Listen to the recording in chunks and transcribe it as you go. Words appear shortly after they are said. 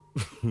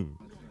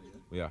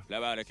Yeah.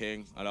 Never the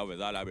king. I love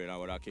it. I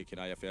would have kick in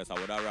your face. I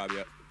would have rob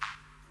you.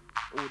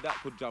 Oh, that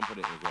could jump on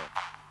it as well.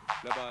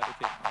 Never the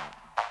king.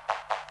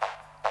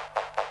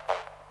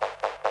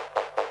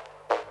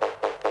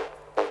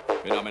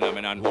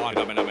 Phenomenon one.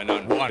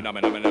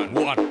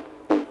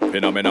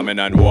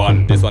 Phenomenon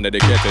one. This one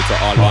dedicated to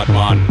all bad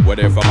man.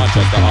 Whether you're from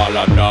Manchester or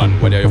London,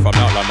 whether you're from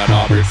North London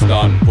or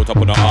Brixton, put up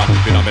on the hand.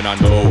 Phenomenon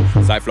two.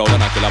 Cypher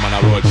and I kill a man a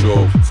road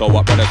show. So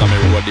what brothers and me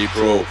road deep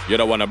pro. You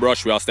don't wanna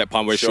brush, we all step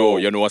on we show.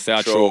 You know what say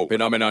I true.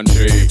 Phenomenon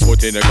three.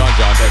 Put in the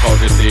ganja and take out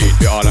the seed.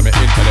 We all of me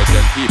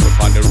intelligent people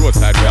on the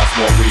roadside we all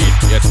smoke weed.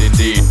 Yes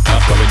indeed,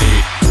 that's what we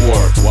need.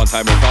 Four. One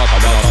time we talk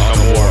and we all talk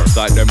more.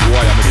 Side them boy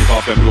and me kick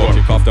off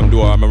them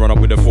door and me run up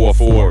with the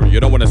 4-4.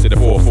 You don't wanna see the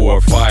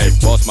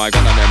 4-4-5. Boss my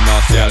gun and them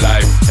now stay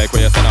alive. Take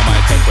where your son of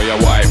mine, take where your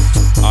wife.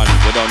 And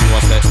you don't know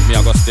what's that. Me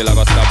I go still, I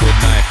go stab with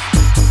knife.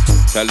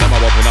 Tell them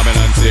about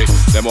phenomenon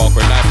 6. Them walk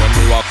with knife when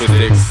we walk with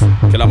sticks.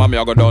 Kill a man, me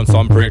I go down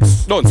some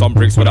pricks. Down some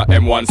pricks with a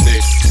M16.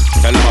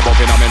 Tell them about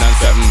phenomenon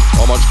 7.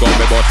 How much gun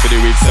me bought for the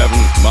week 7?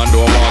 Man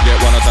don't wanna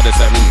get 1 out of the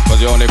 7, cause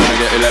you only gonna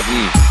get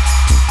 11.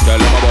 Tell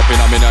them about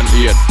phenomenon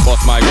 8.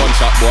 Bust my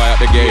gunshot boy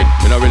at the gate.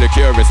 Me not really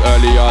care if it's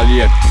early or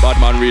late. Bad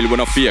man real, we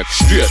no fake.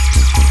 Straight.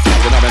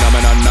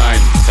 Phenomenon 9.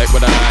 Take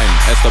with a 9.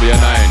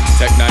 SW9.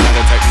 Tech 9 and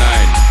the Tech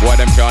 9. Boy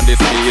them can't this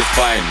me is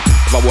fine.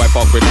 If a boy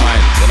fuck with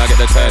mine, then I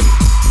get the 10.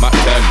 Mac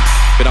 10.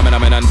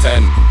 Phenomenon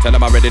 10. Tell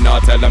them already now,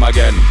 tell them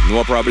again.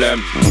 No problem.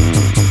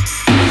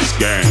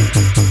 Skeng.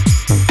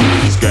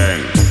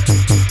 Skeng.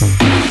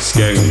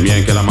 Skeng. Me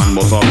and Killer Man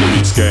boss off the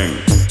big skeng.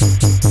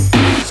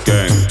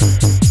 Skeng.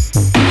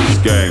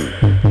 Skeng.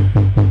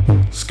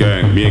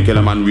 Skeng. Me and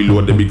Killer Man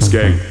reload the big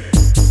skeng.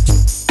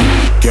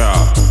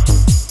 Car.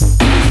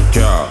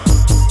 Car.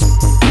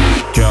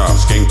 Car.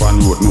 Skeng pan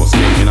road, no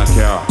skeng in a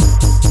car.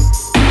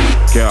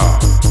 Car.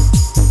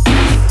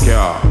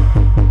 Car.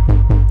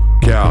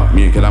 Car.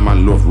 Me and Killer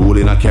Man love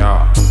rolling a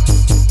car.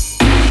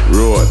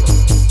 Road.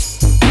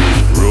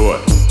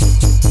 Road.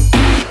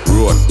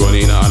 Road. Gun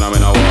in a hand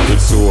and I walk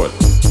with sword.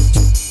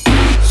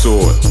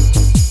 Sword.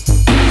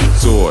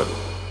 Sword.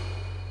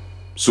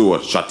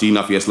 Sword. Shot in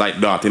a face like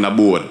dart in a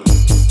board.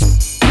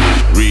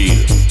 Real.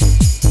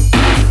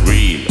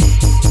 Real.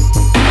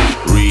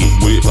 Real.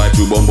 Bullet fly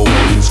through bumper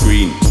welding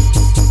screen.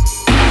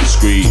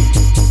 Screen.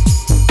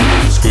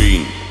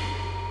 Screen.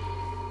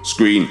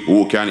 Screen.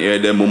 Who can hear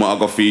them mama I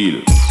go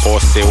feel?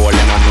 Pussy all you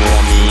don't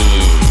know me.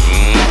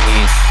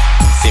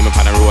 See me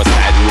on the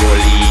roadside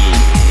rolling.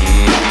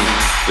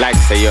 Like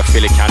say you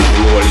feel it can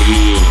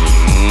rolling.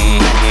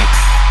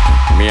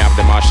 Me have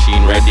the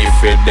machine ready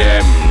for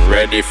them.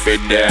 Ready for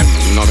them.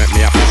 No make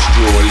me have to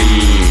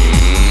strolling.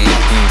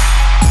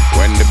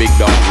 When the big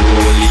dog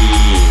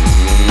rolling.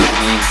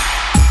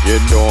 You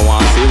don't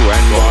want to see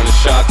when one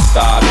shot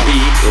start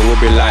beat. It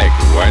will be like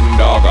when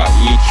dog a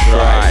eat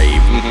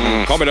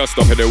tribe. Come and just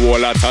stop in the whole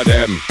lot of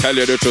them. Tell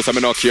you the truth, I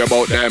me not care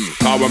about them.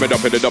 Cause when me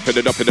dump in the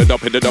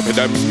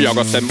them, me a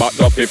go send back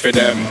duppy for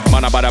them.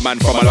 Man a bad man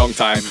from a long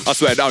time. I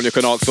swear down you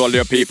can ask all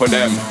your people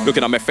them.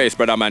 Looking at my face,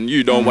 brother man,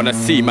 you don't wanna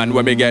see man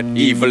when me get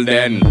evil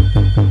then.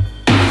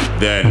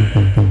 Then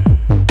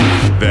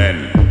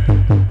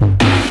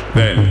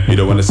you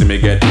don't wanna see me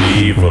get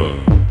evil.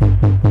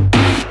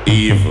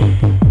 Evil.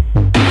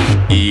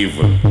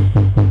 Evil.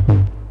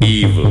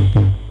 Evil.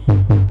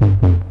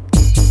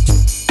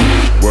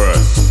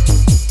 Worse.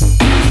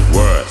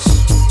 Worse.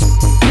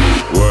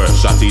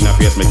 Worse. Shot in a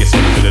face, make it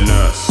send to the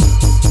nurse.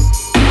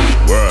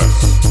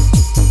 Worse.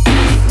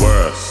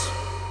 Worse.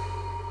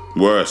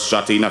 Worse.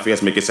 Shot in a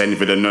face, make it send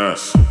for the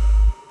nurse.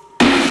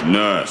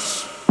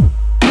 Nurse.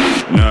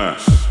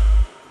 Nurse.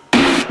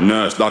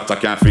 Nurse. Doctor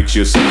can't fix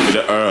you, send for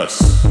the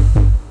earth.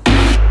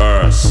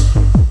 Earth.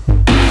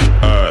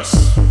 Earth.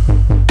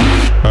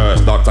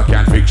 Earth, doctor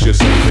can't fix you,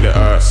 send for the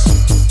earth.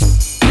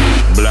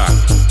 Black.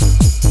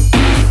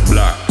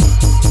 Black.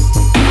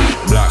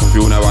 Black.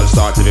 Funeral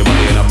start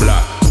everybody in a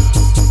black.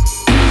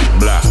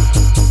 Black.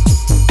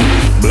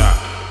 Black.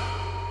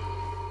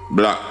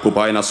 Black.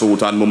 Papa in a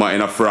suit and mama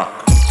in a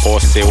frock.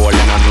 Pussy all you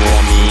don't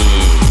know me.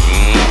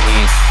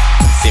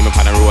 See me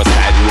on the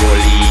roadside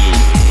rolling.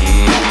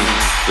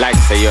 Like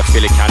say you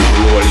feel it can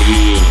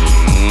rolling.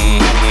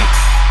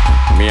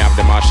 Me have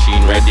the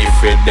machine ready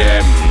for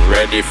them,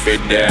 ready for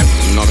them.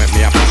 No make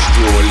me have to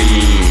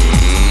strolling.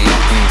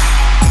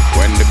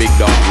 When the big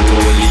dog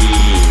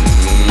rolling.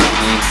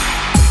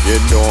 You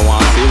don't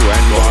want to see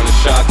when one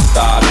shot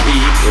start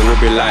beat. It will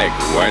be like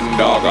when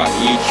dog a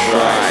eat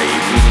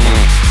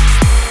tribe.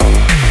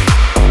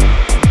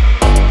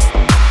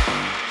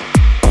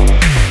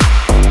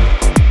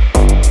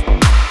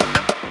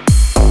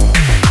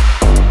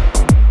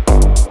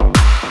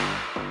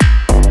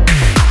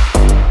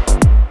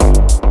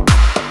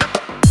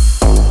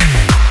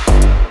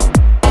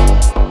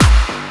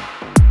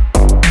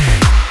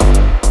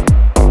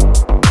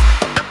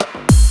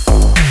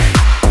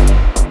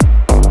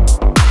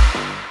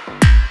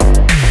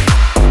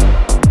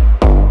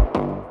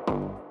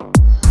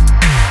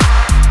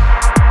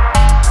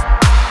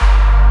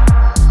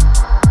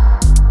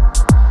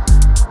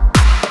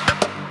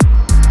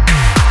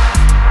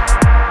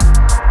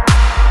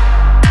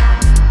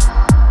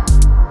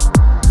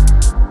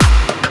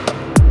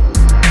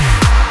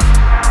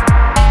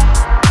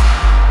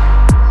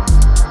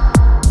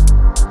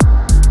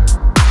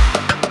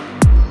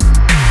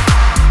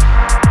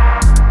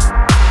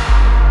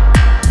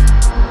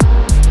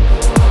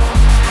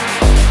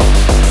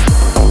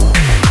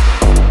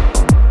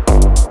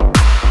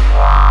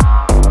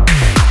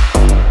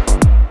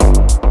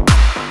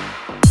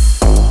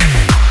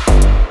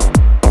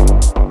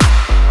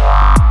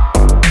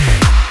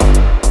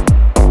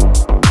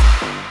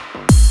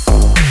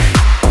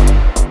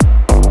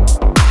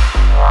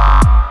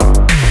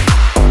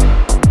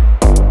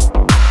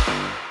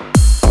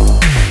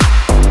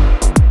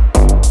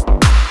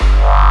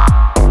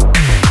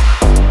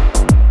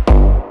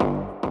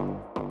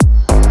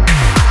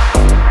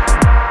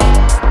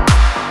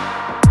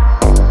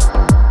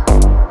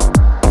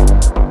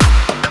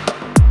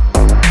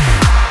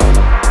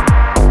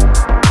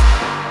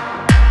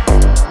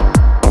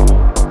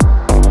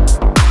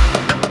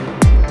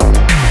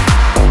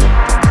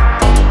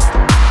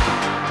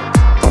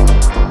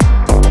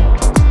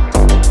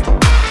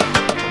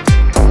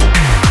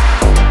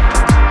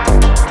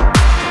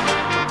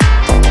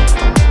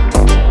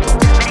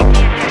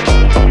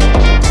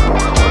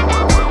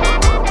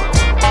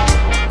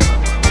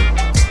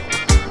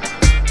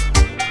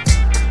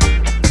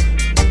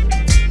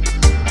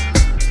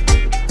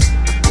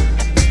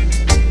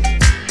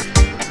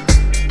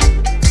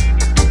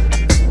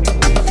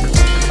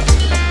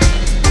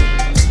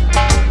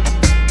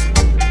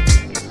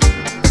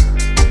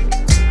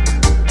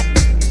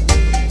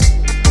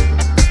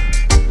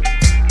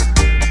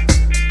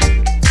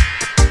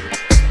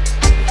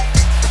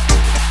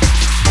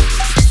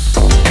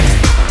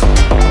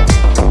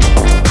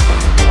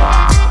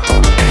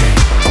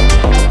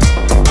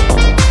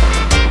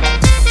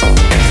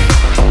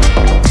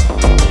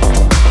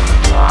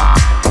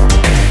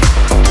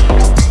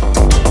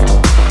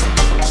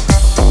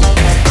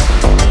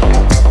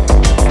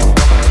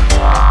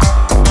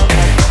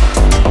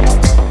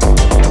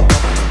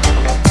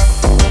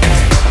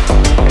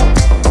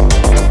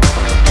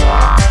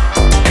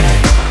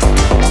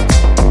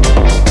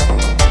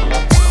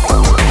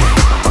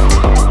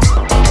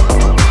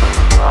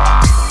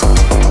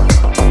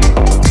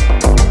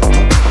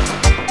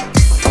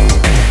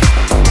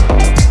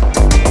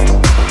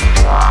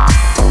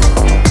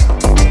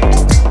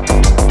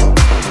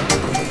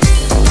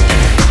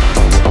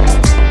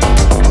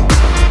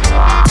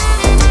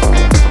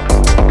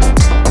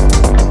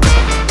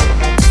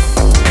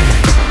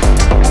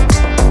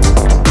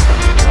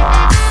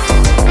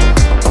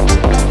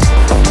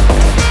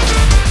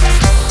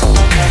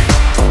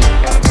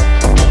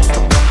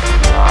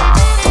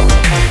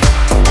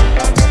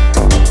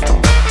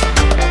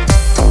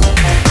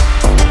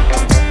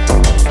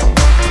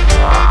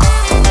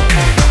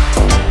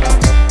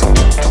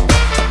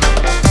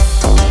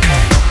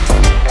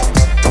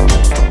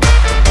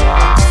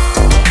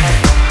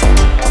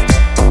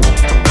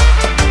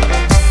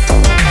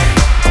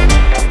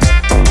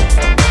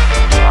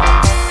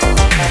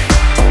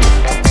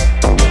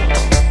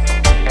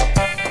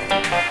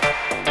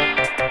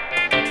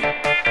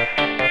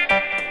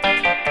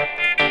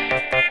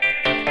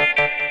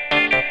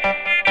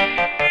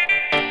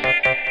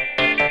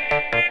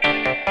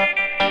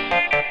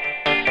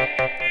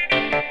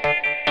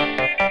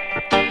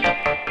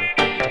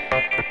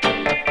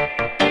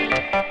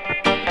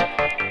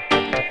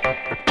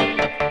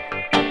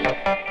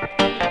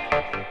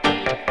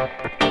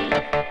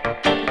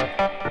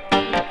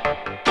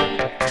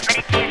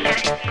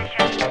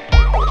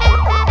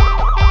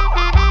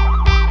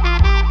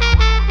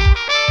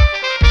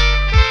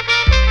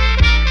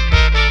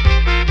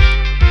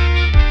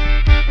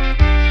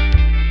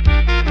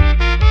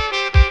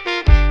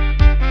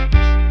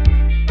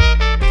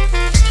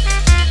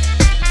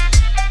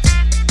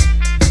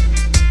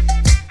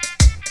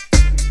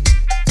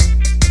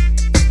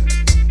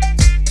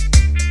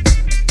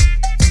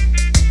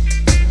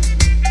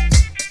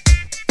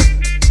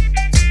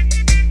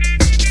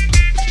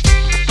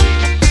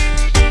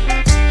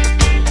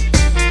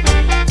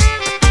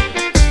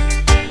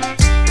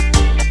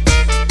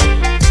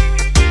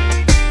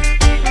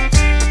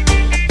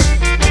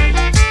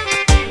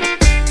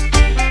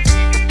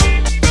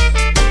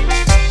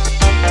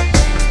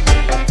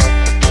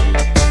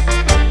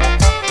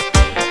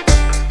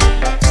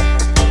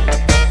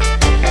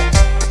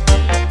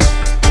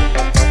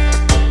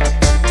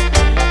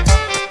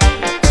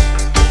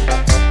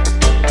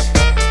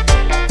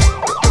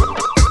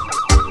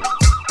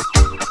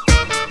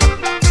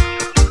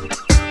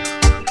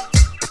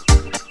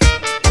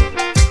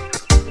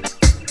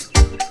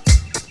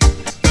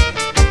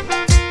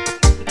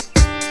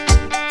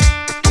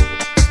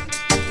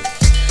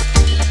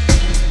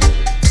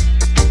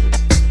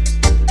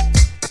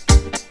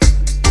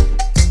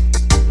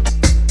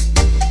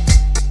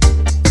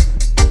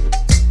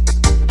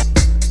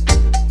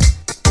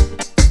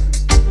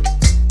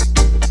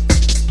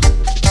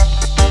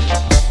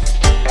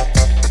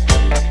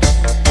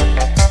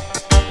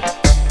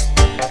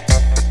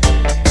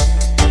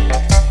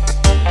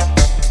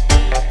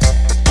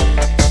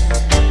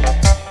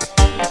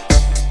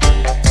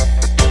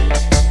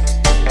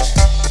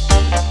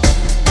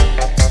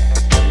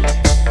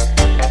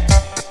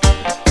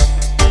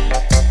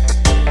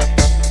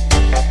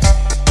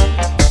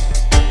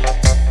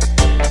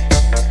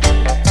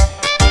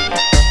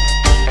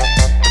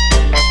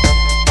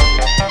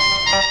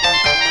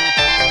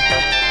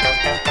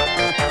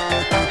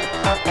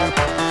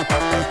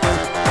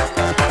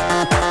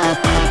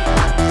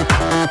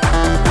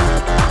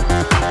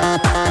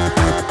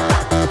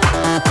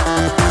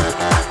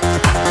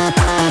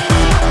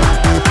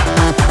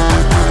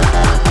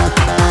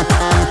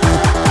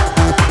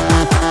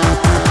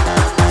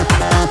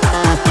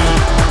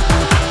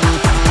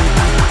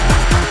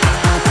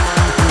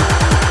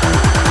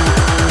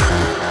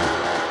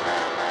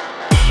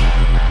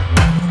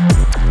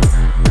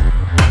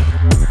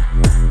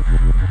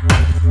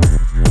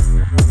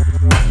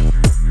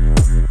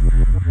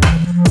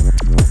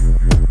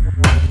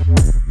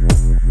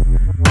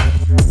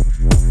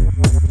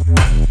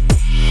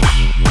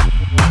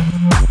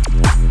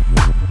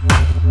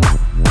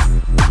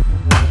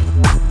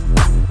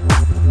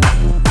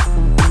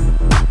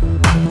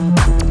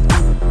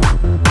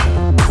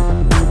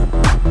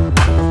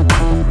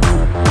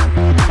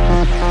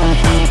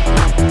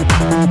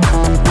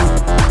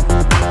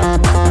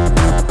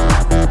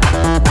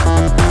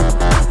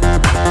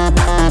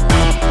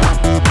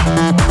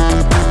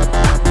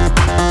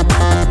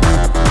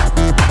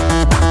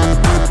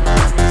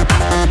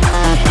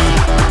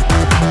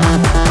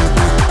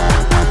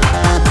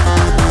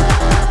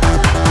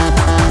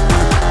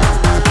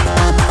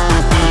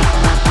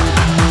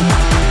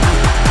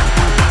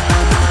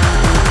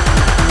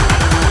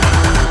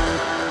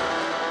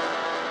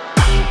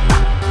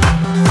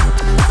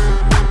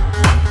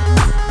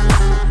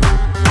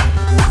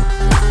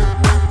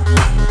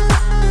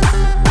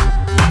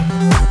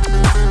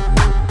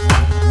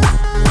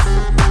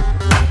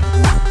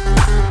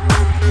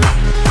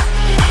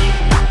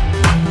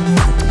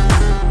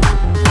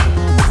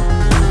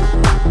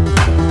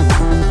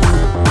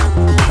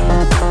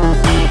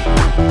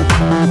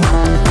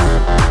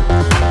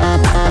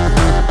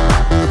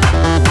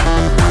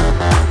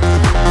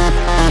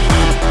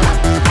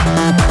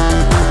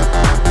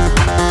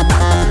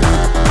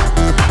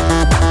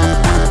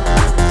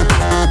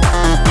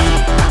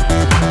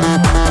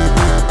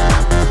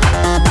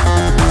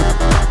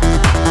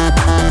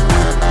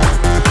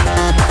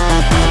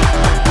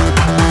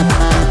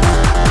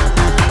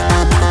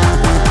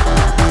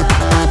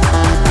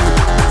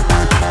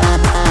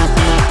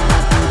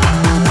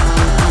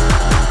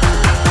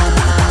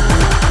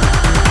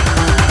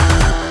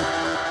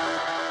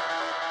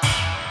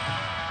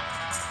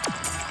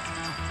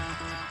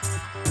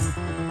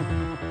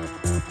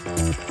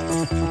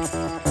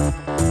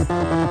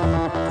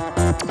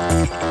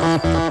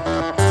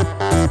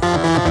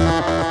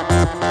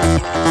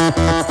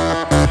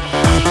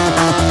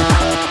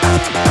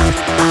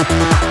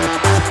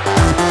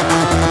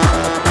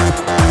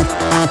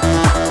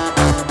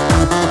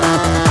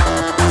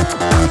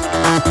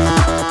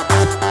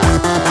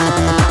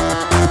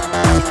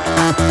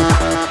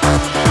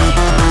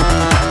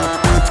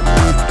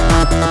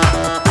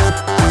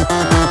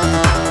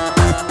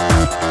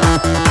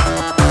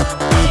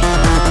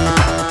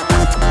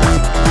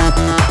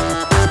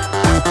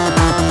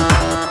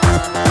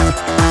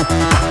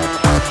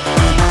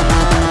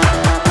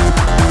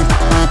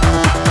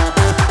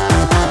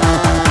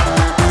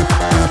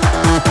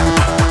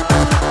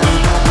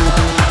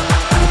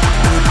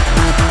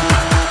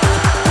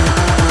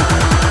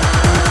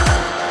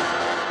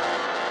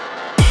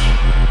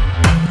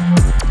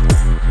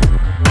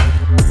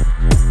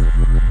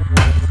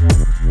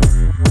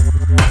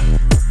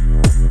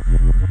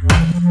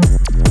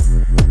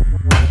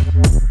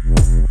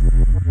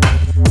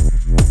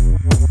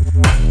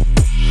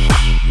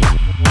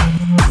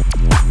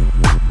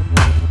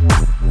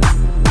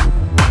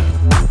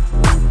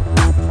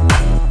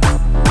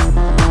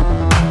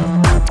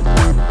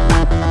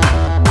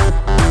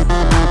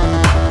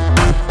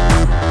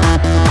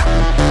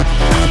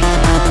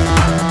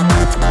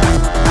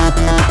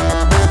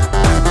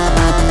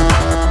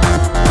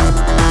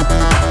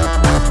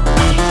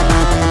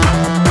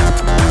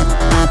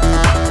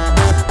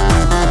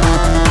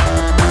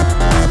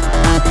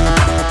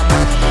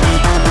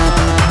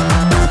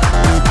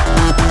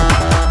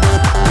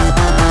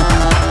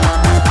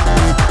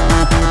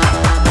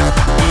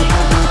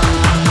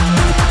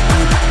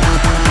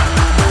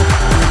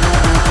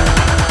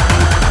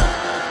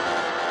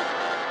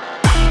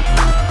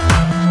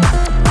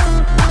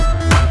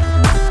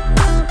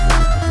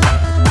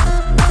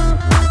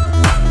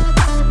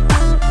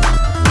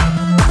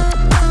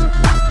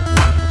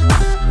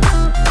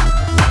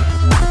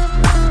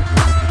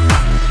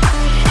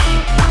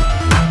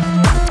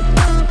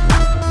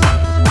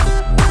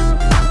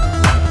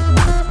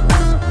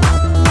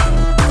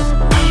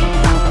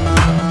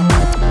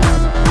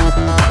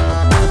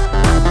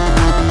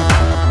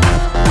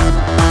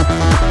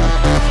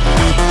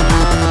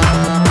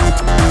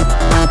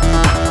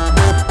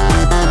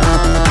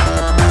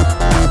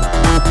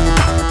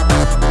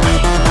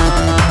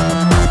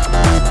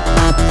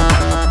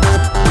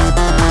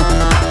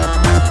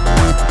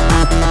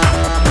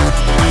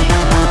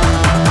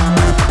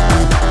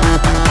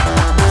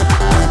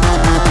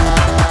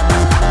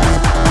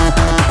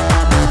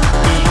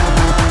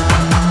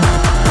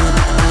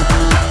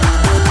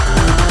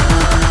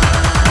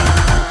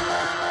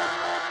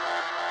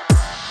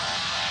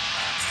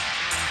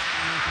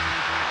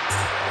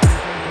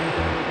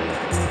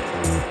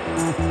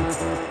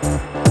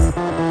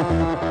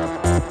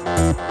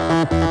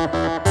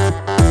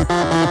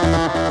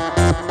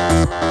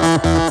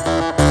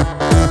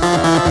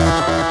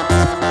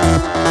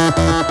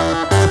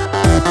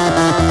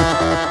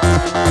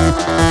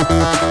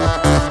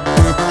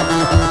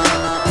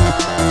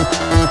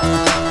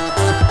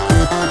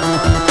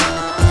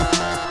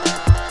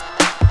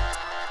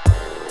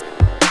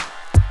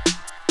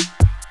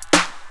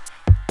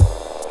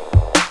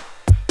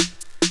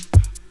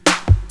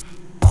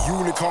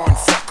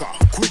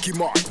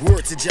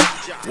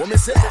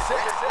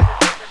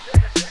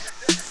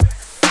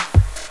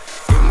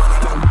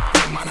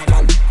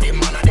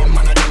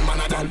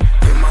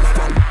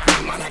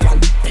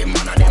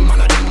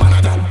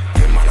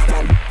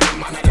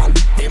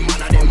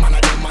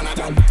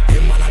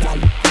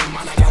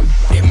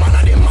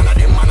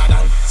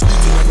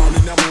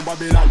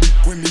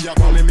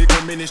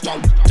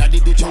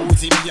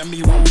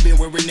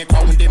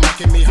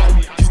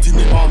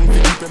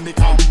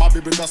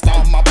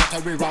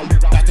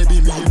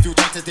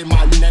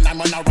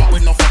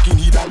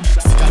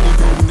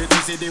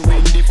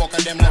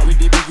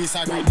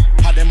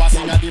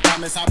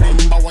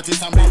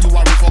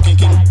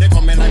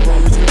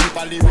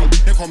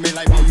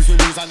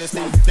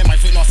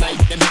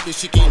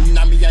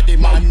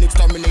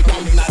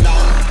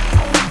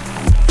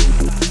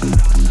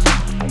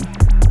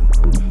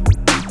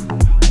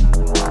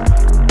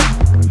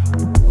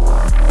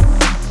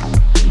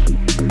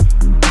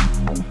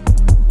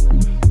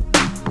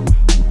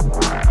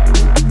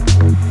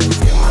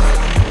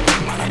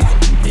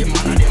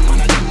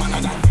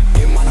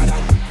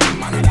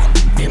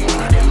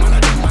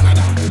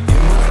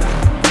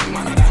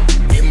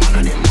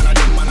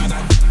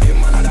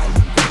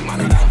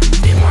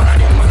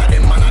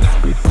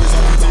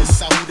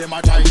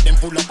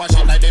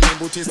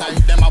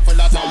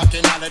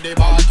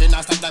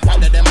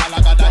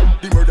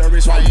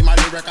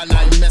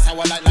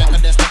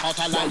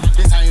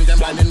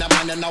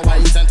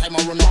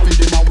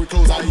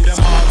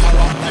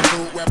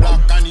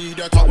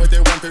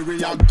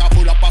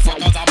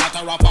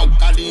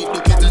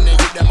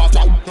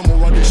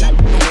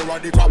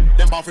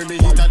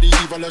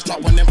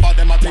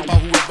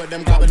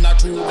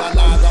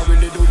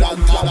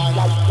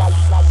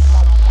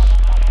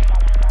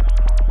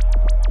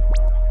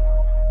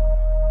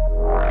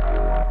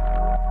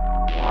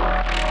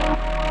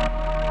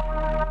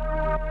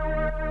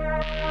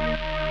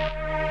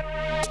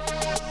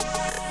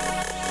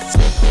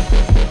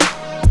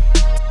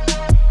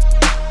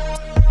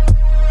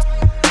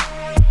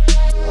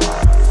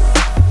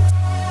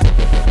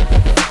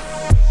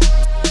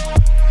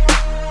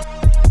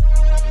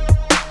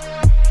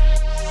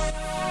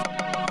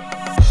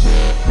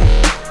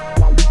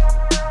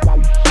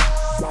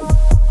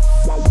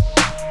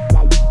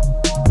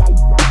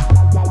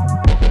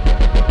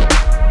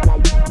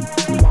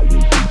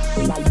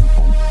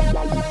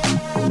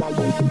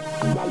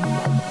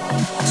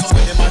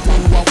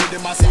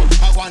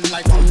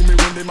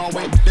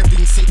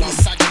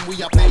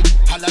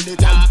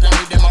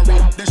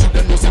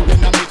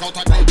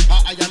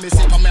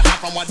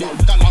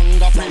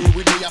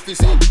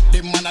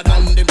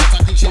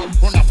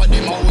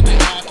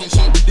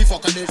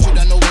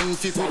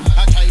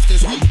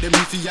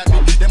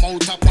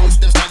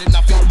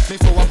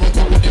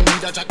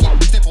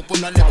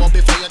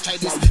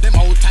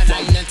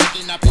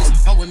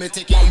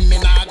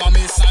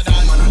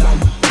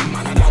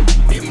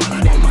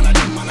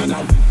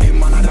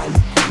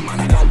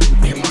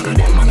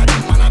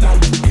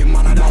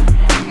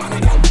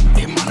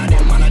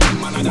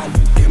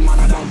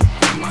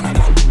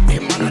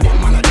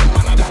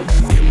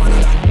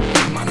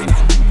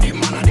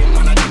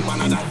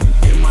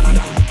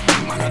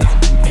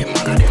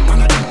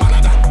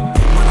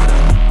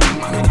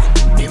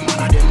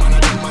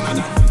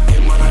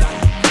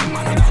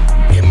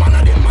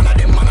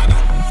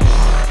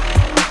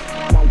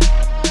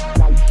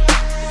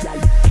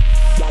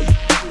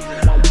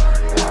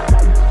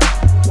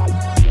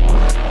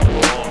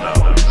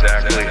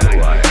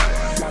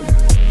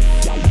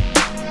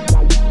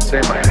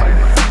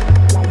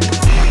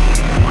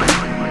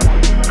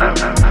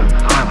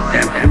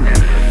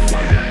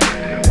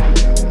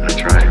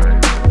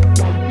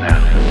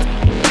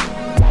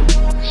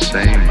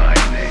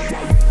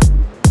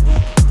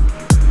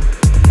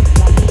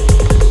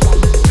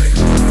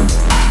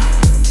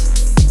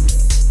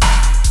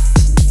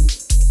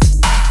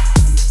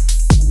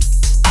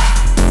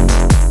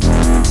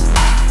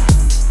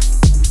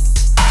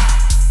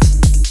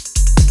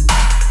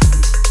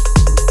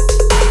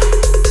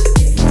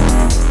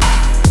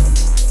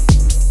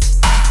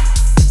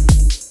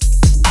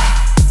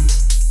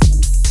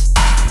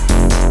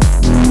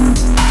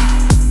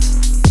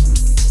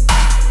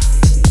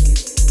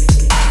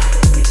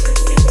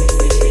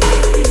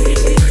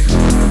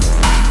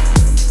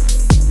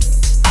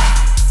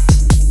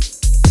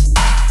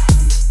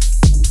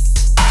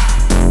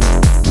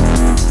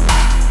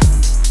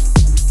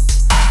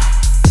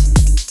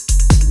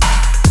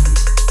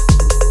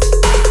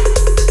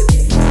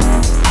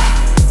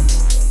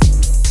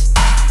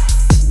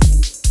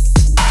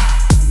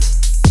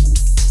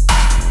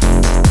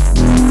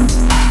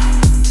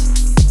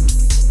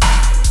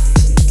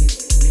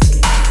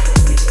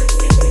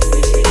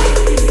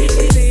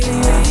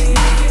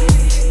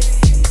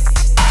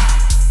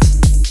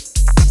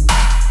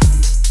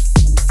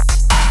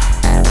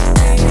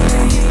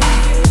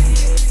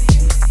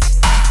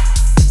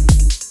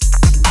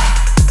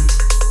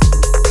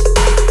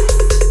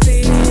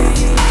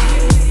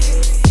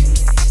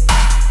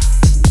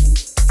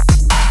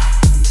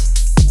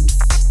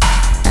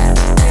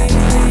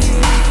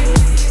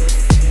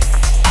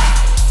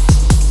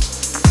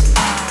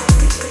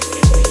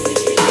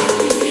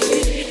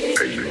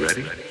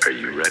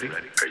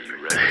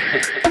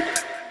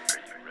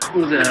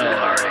 Who the hell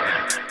are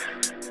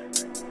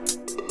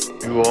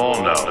you? You all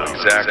know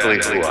exactly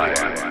who I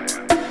am.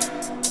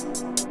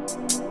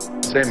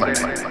 Say my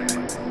name.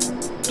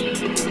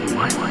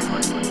 What?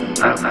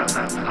 I don't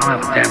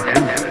have a damn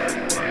clue.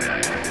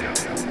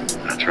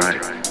 That's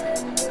right.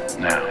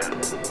 Now,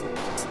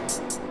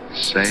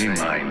 say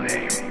my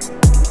name.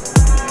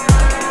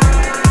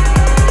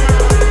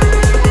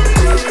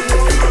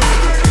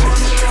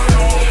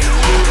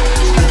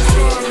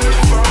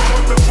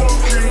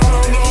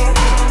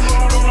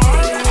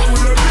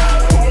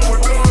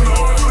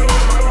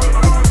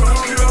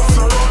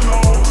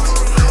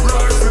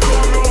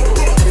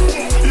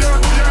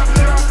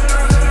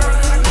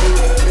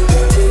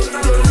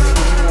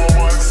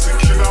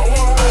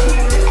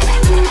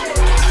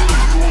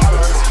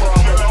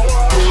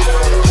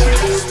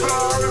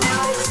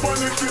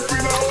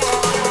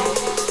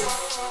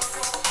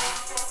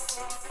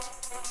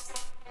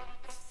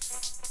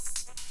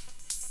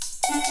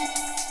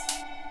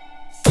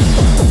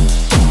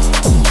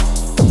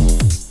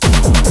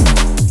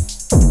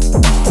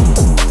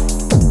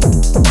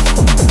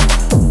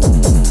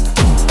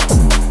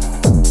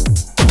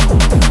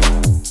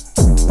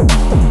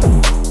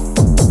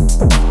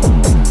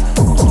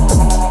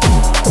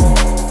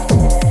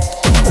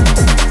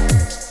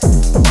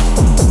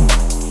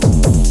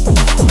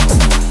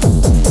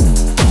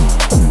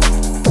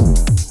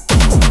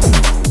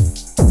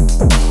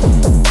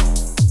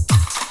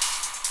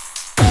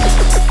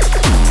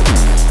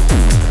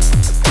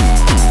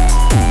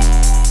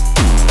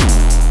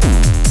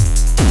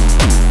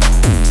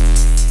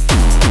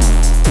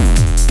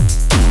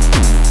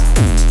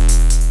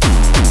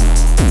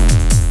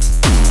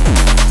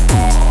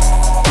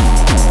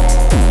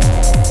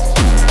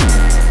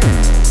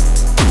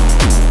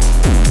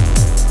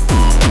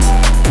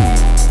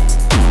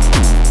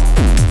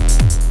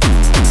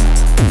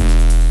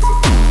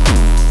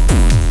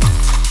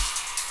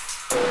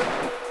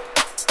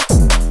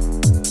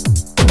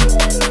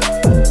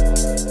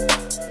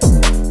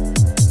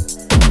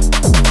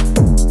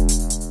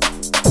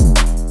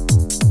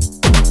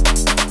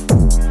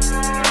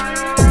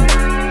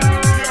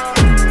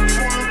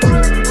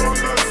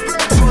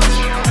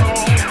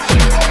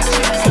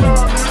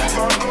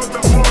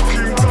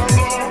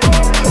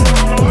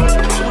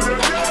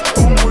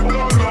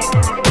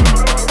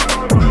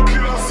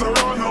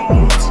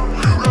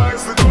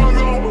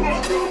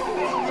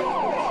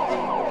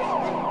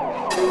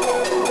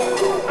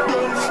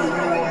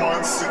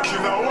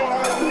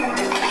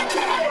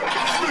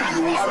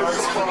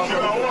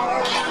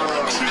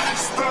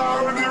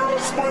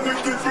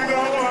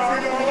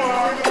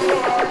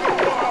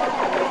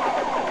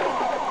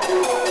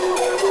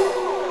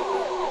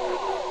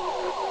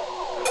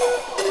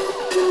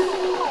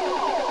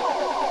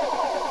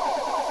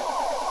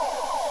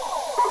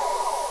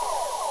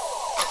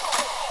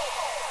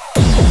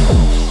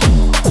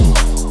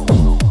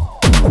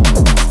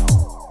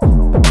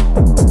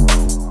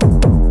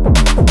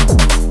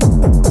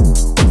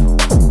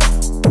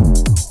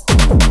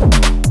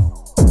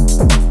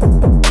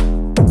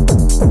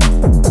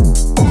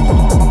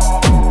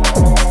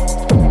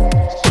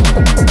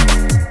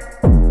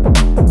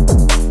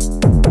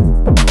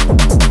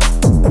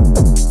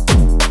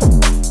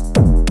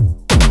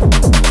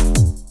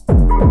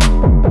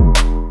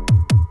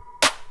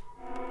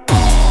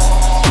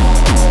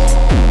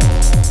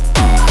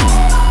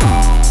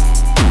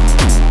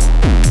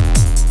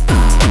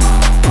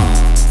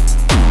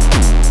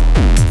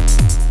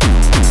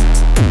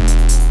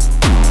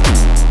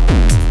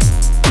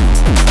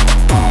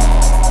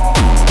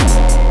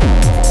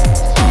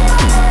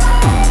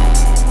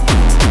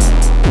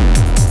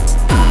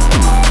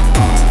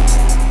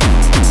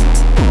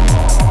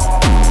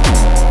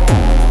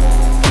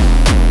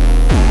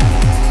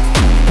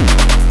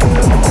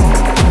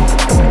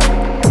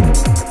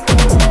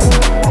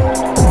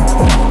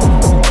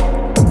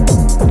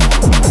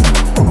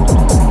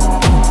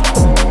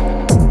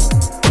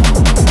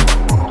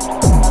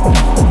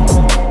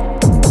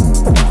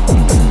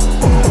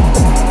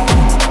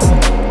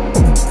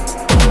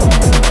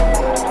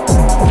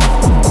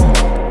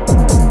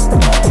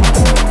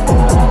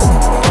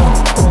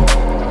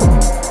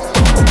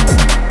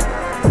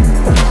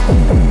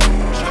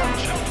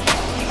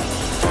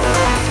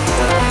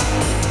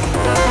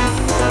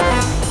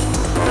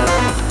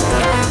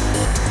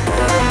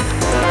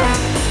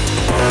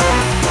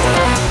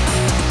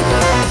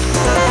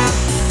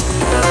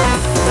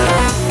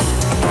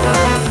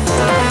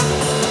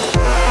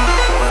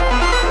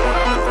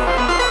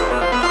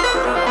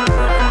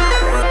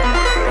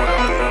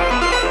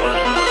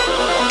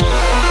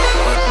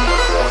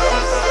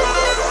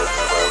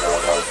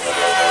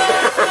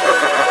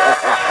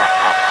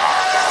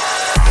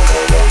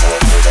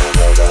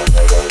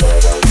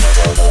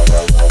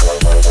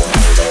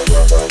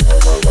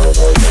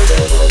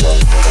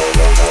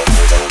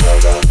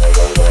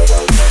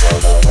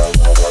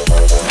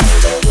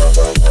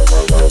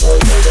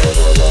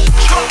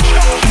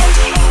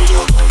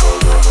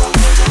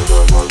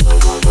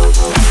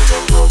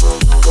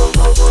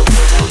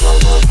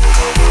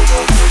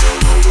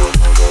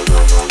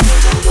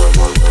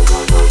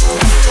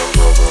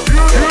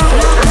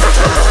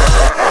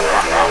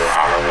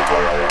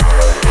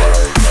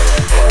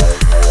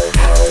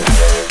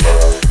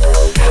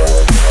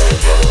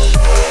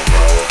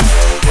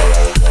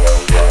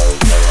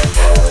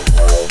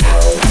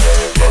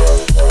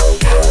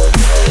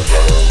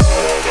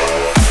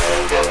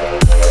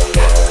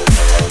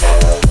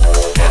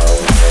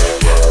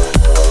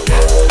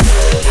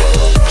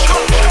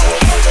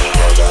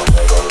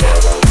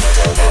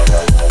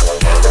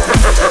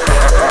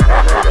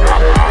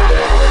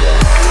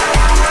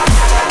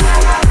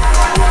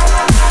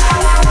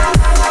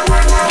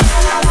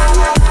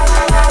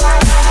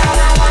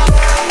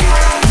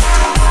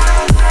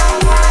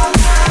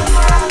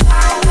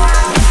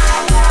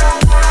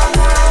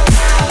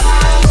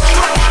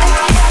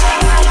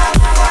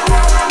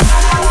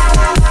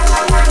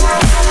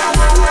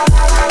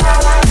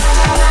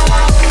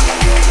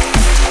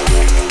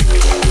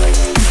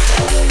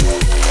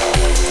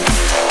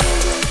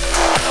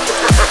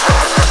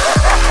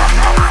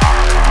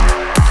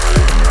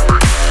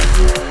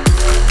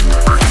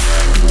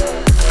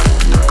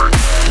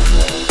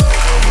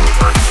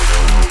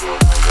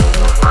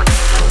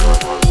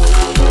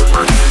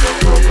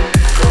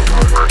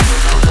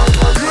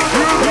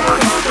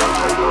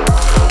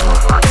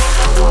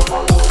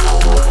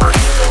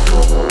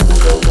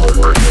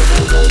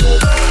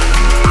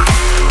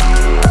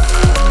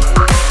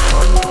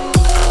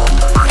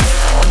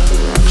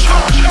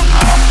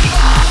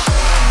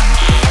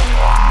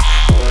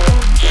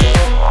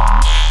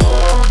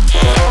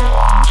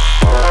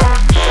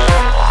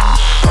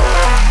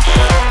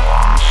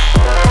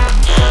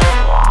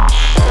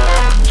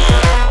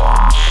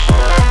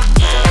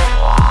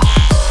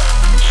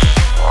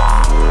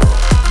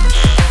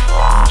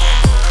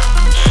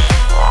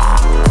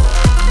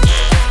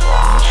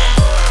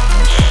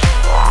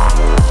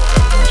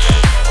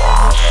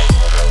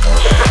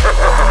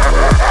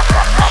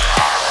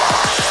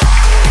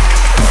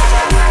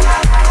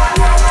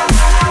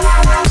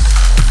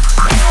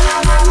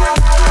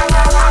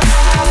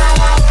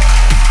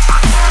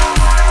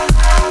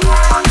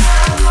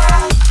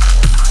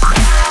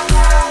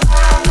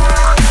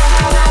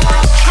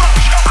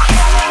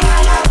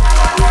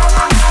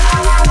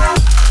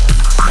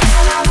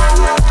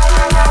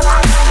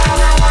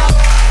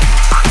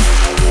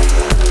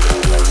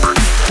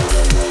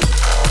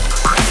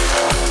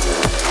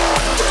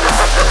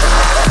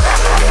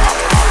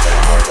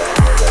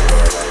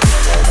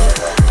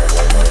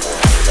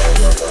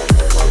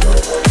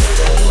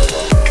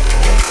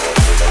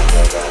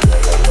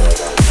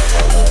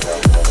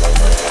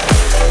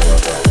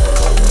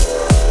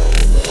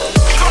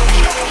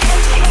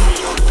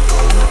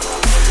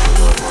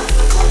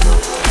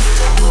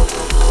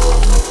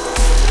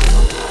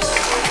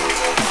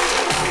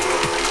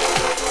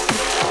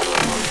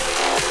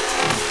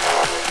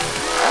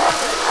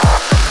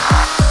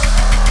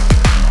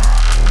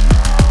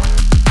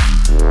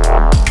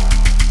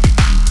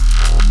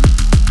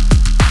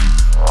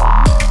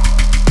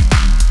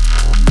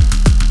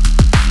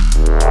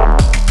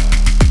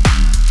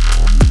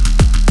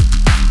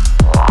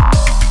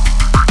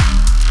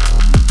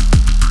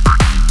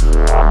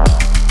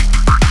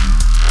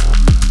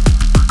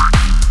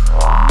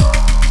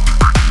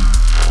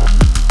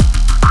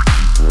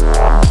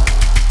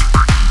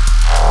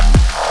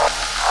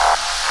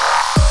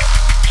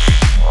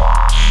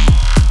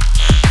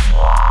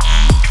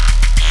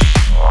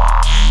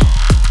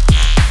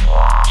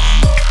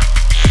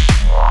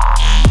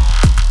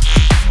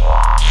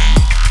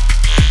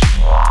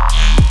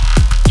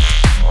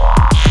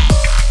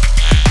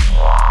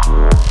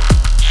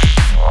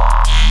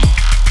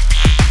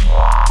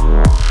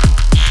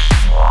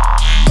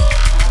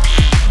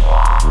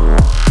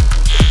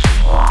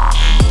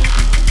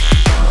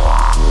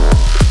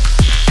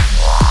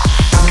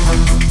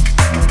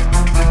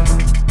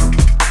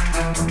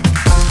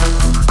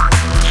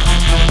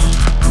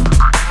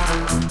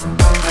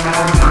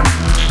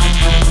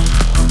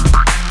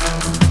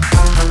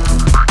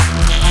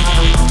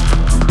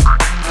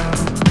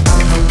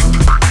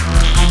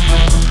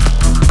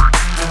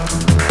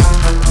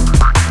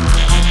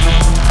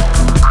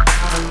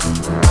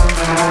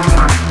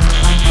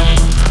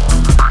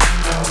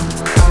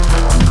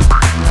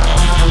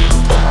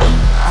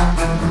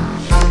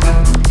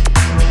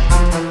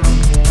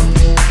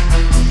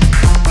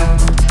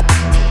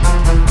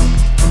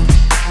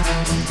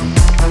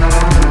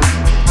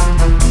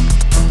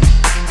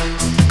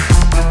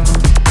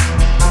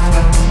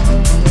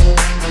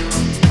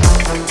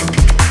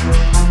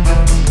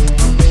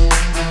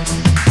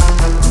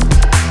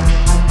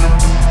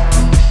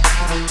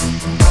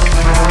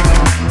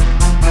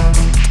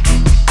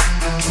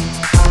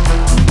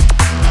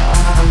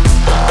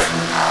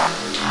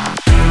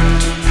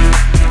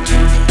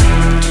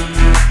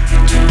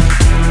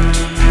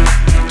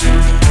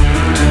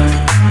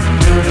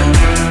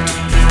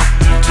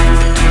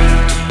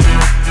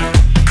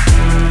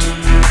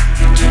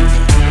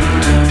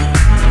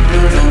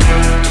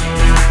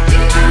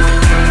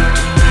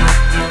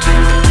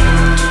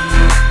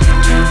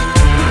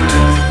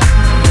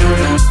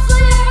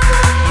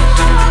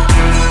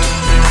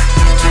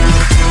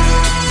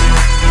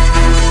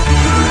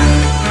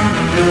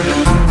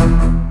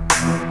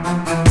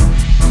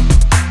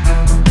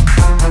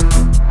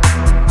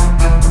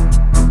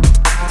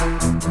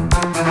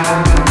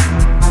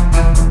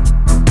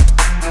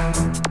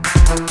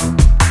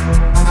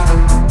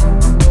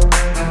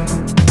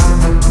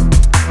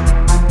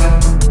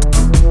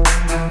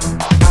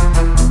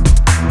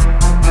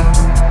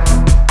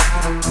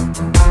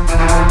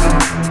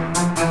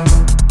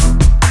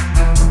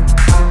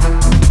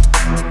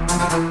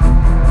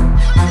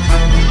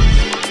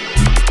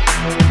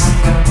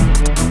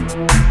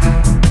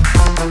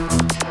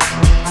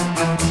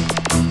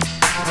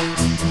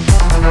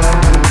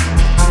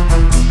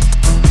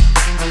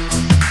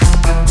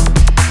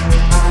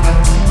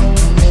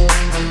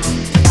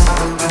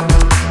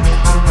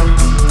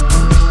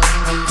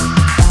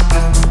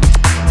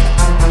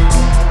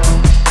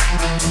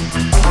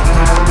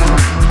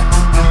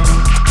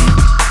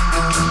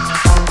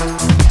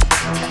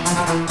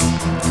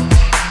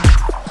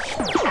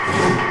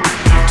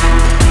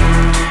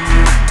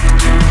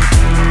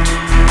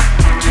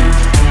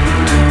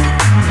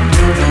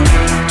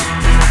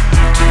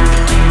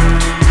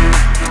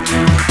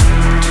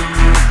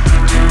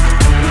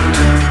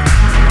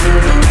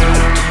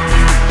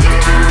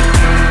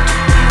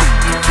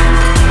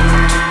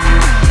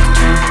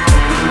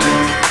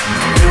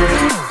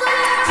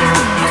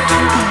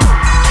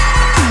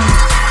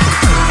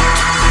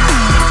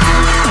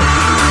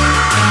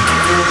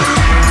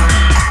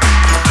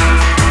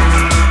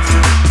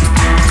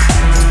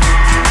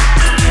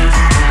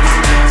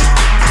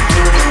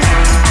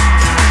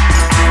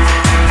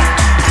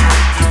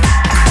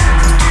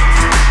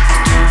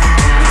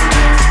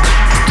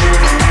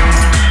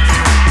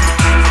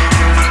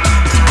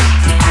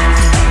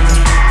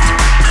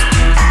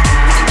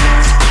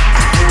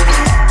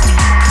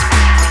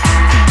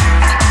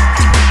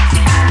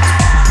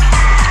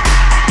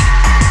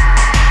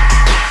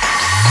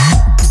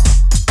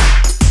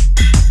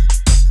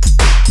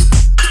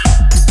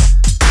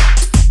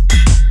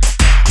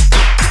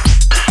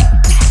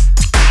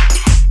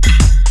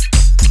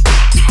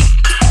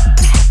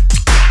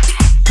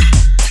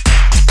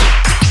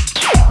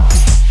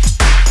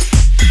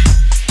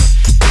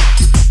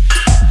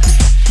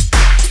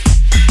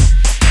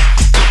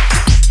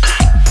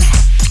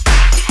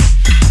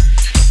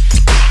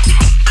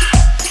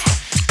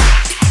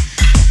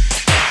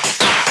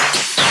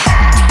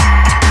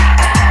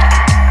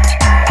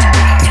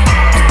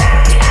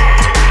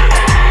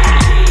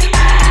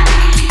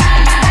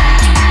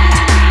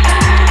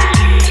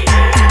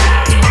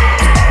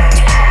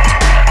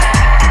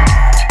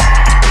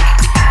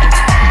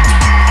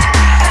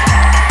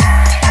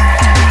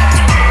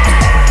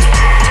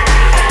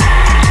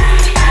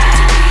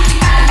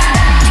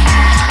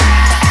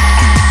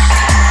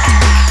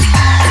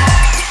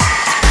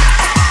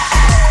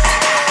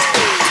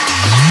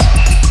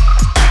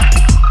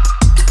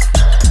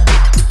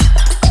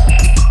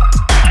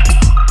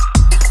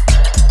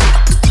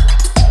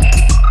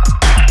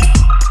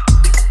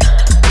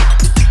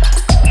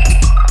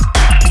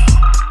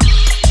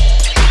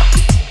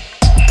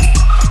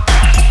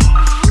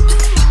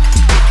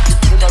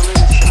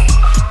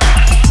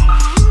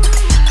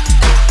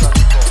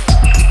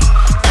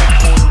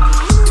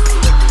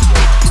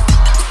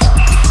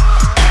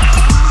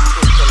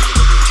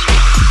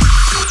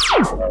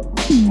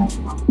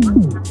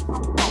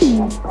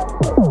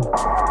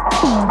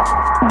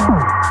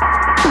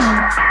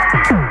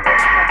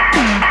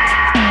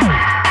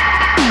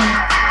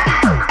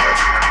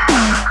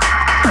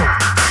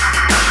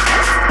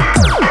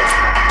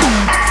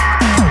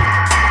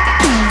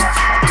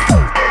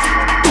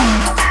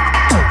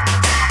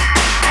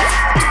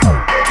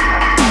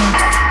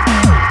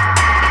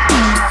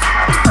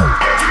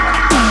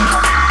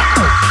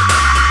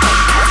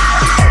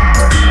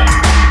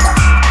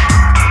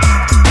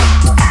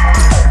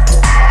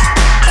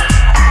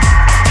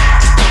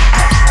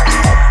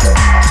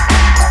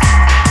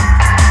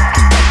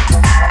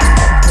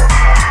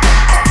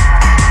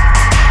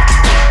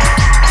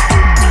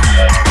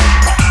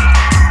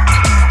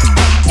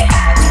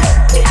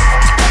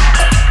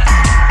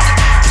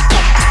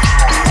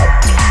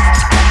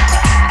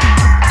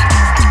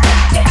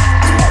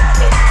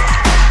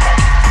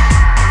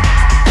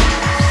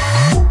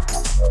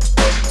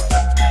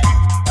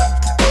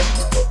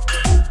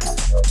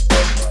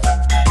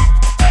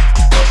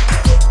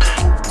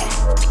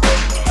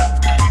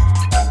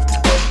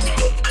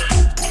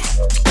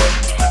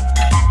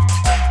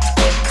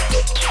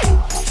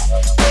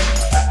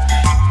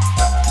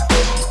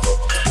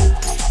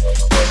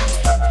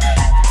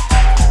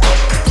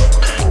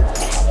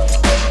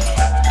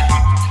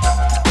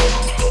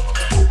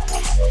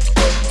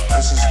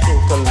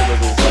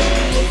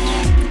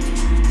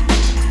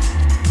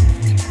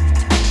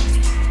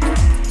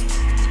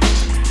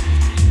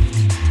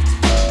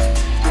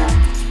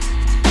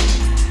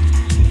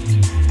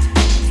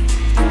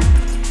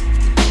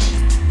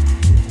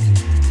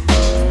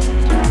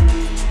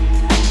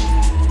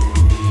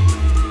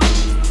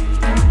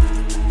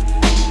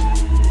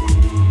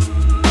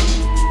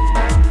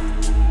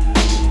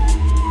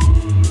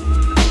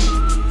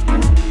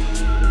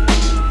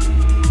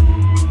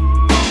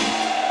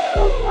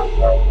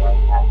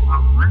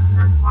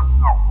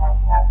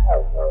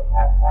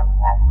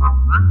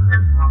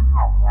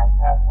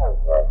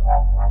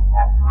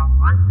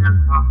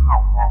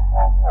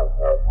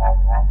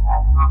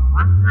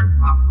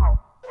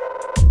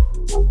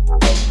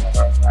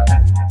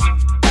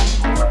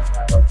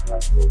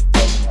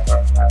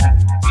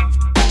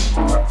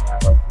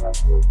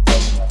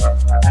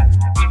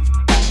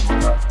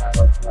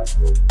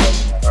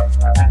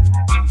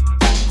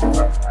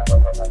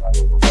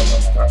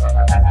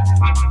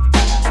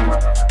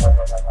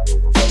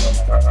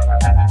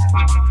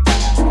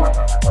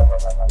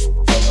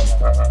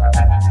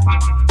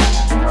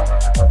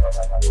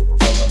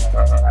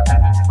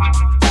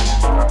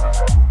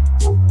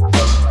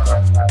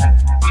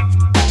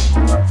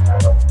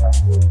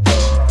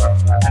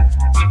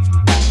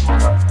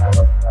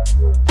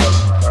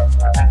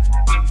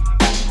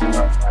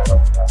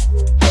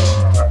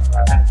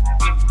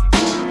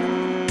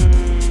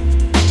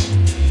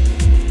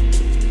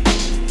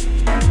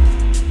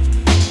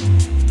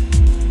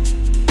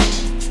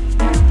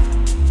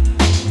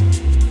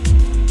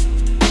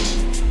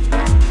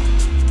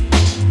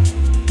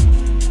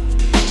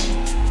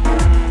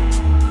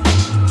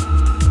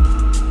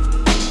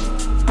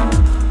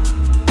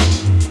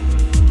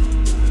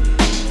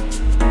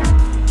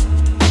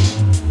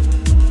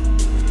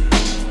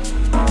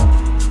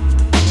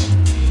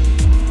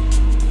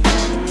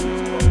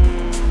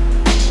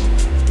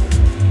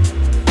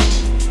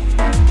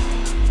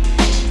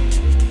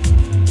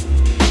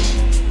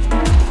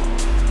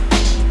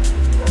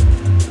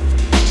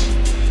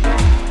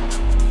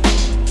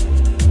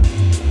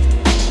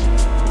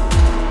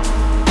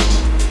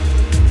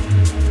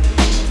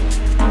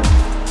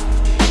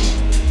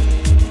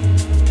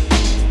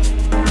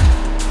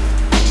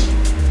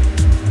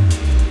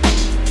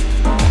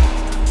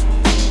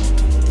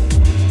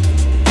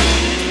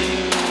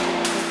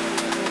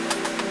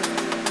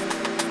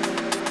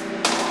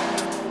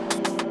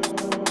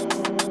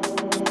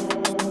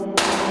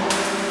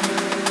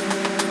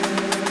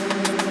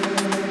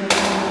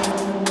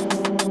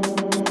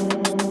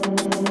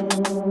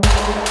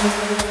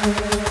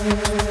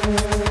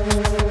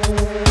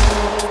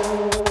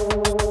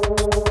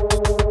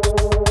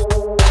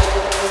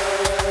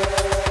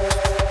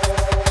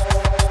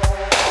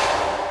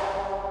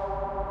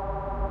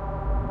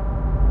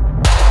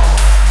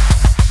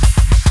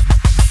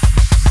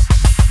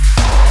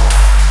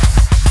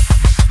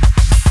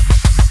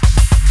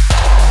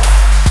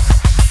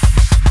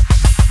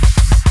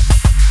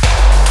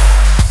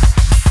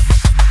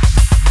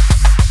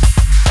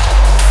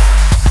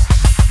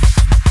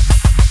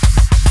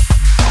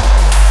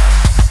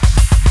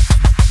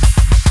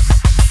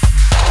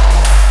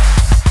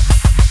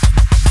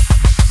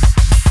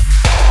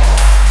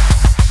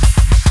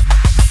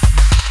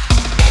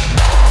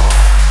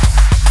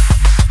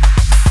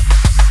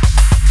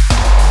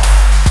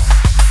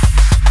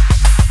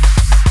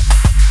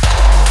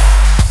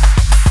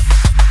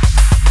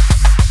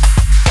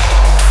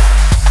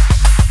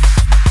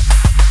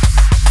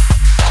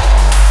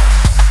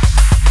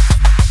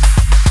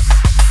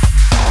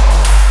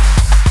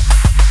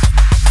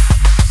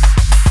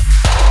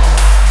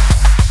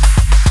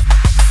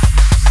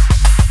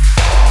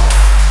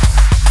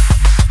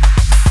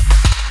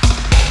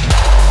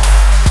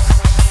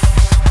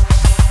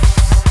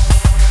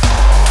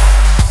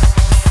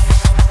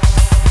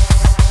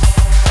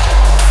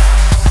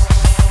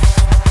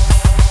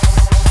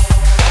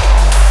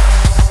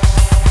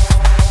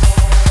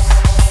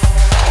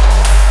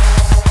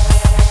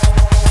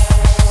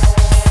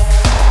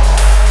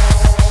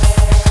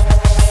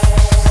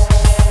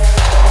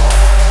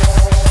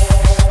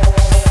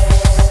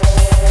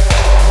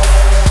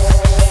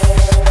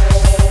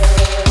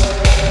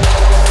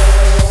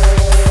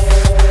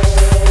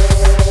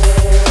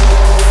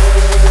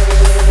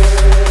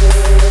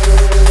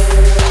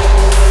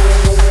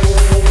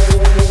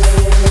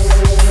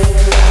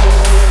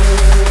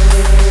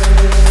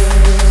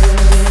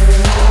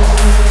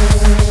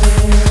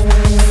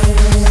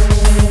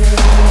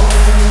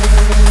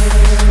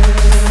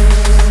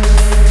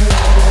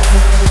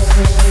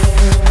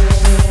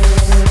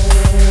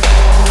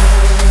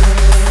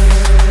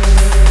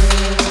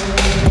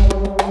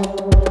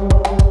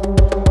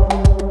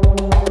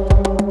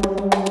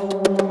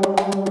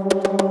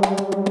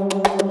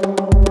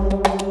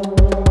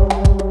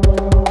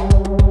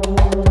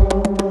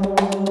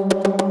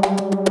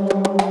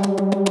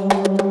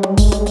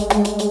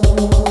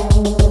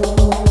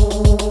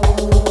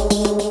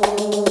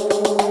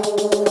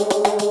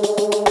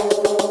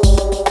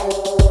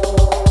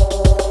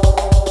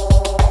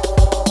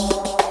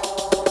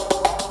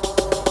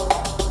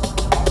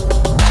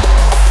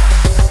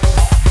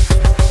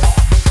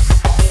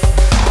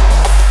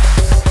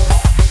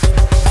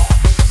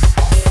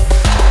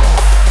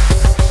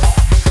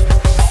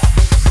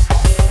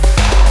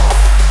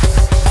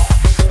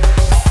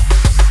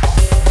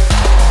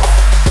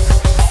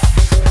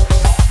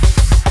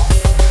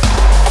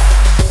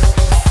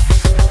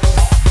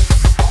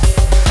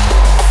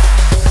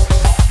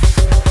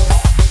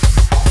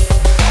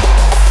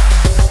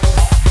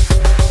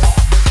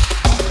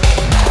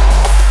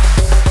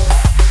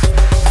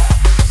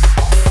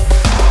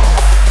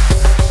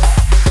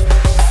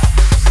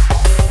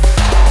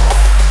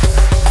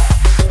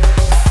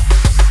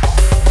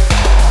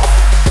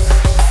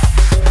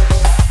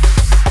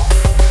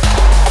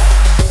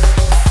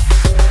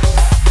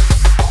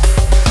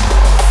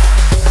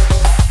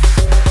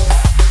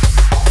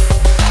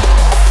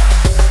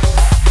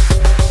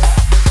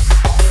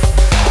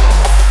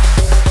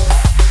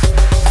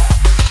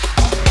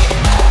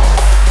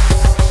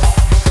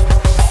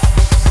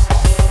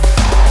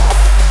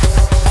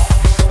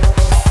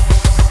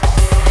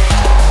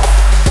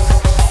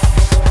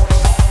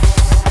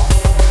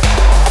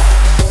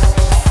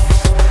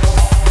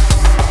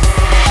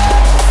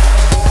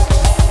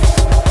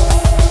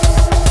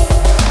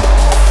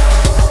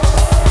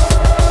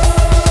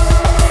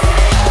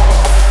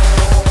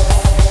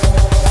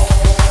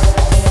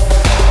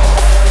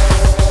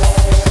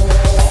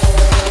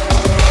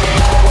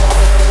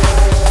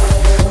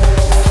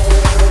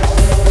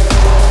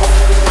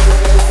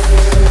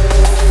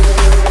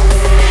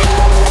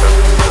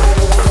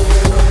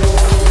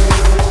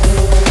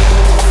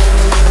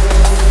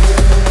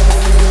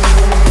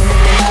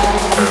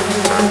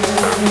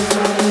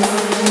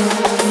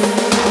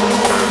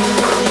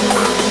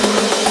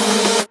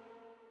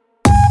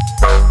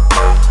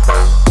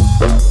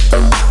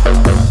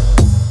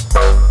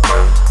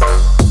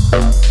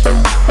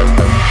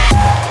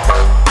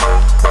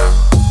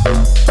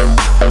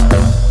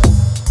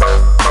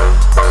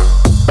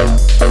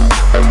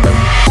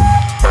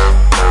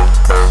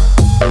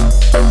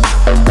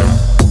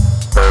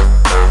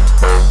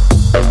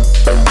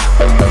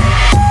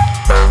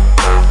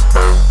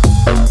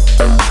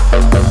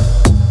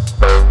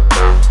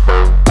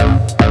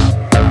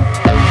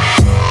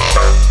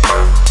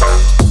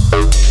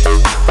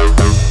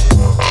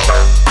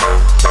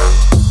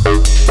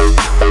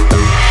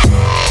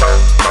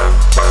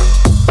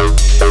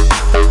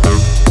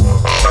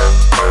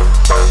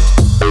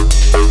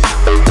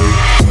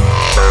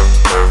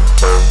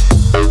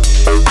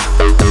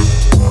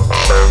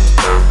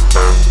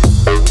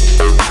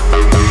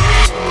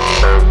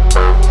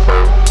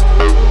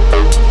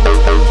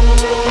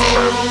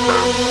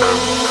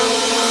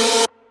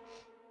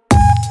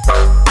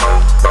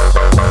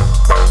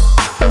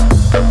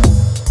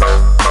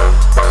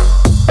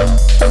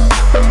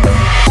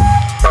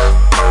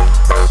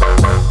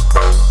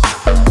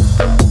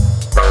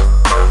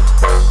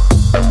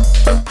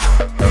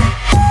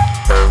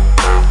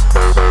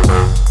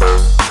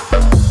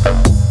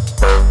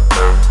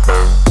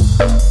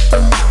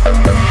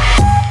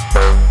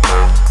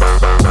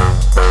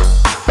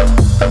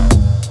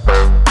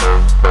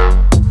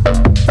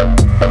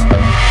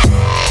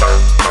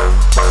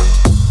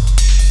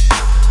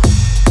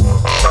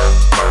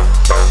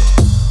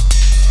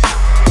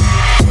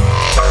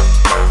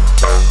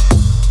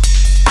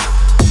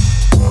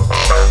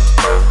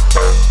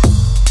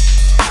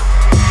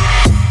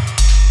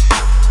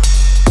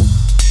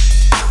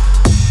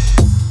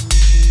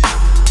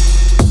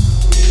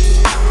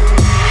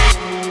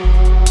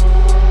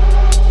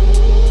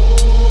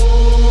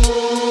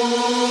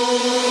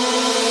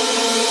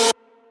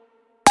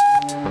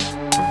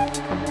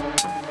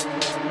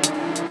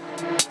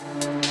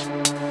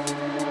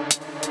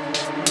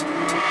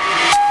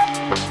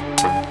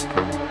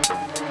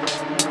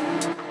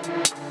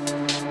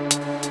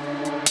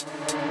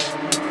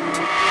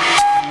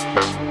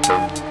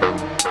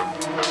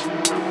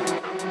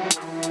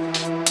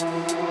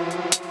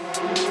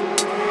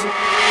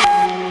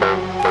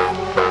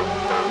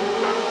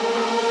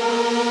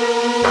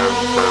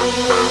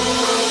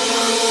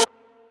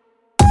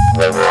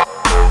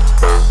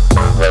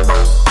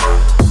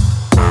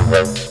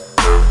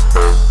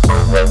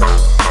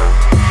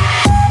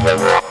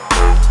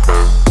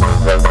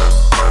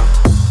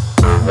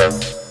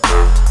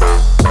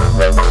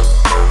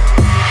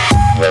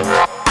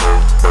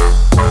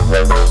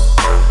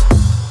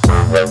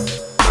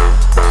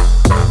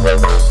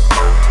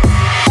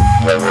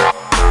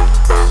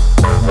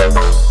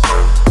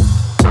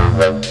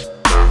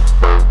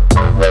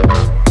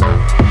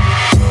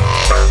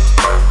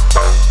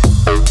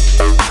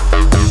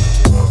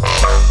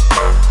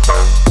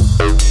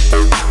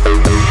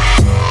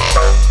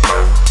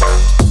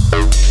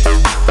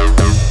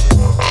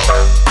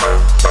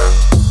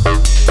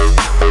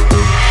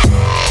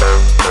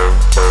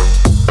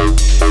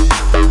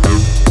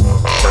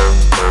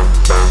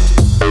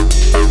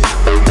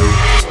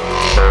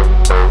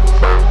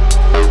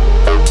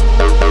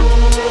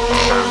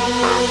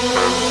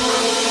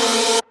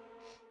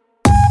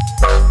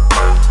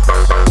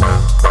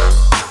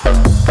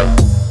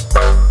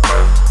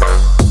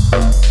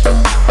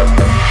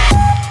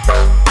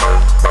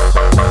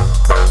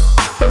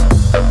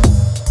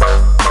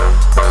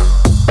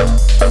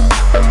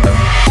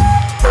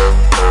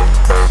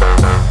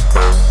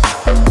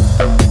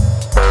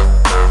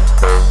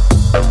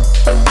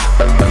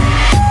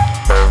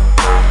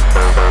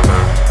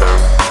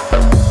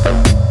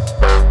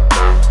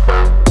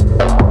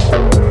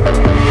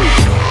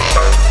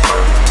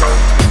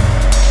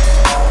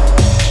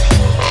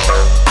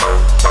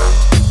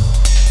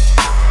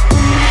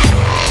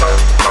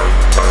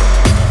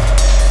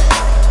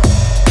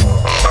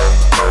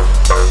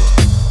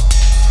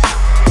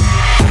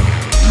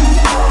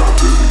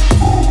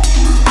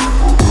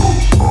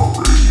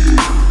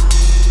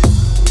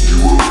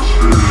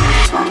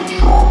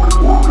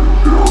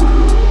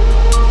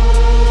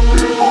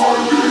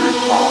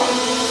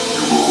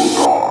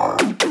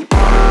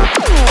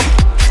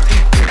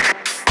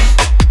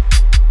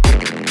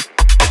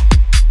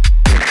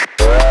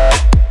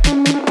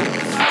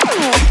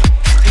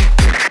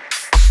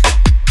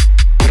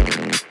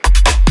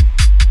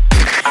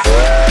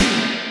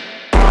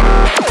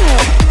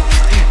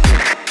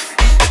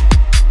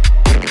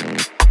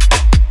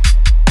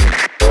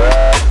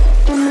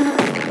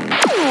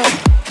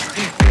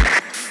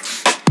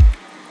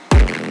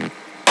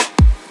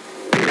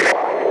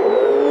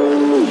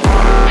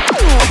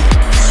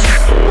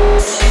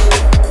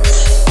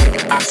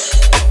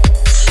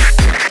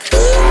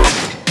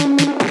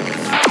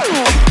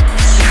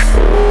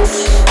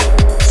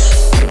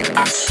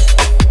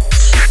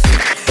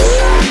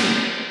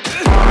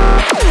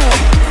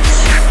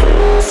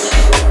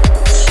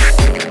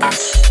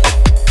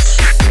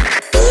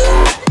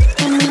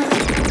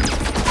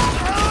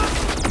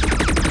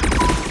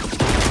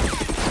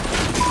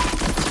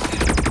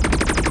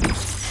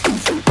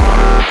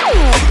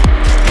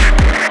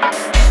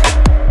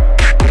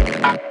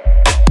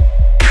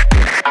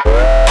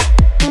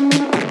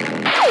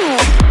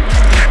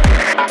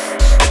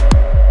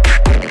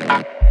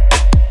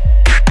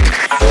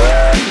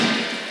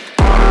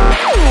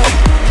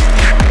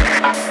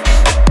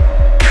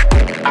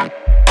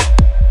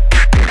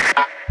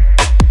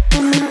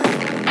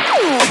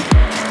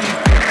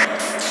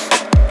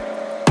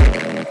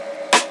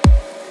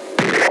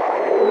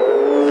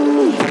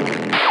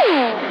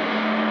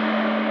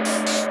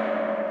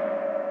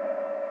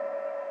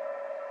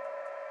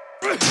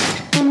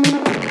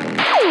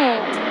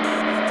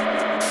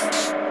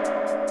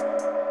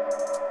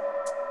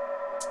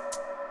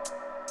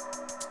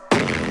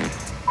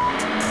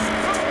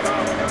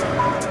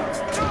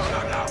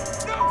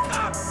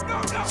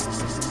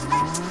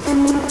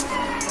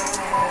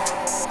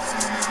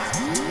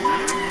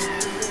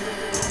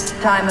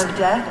 Time of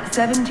death,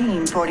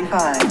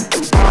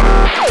 1745.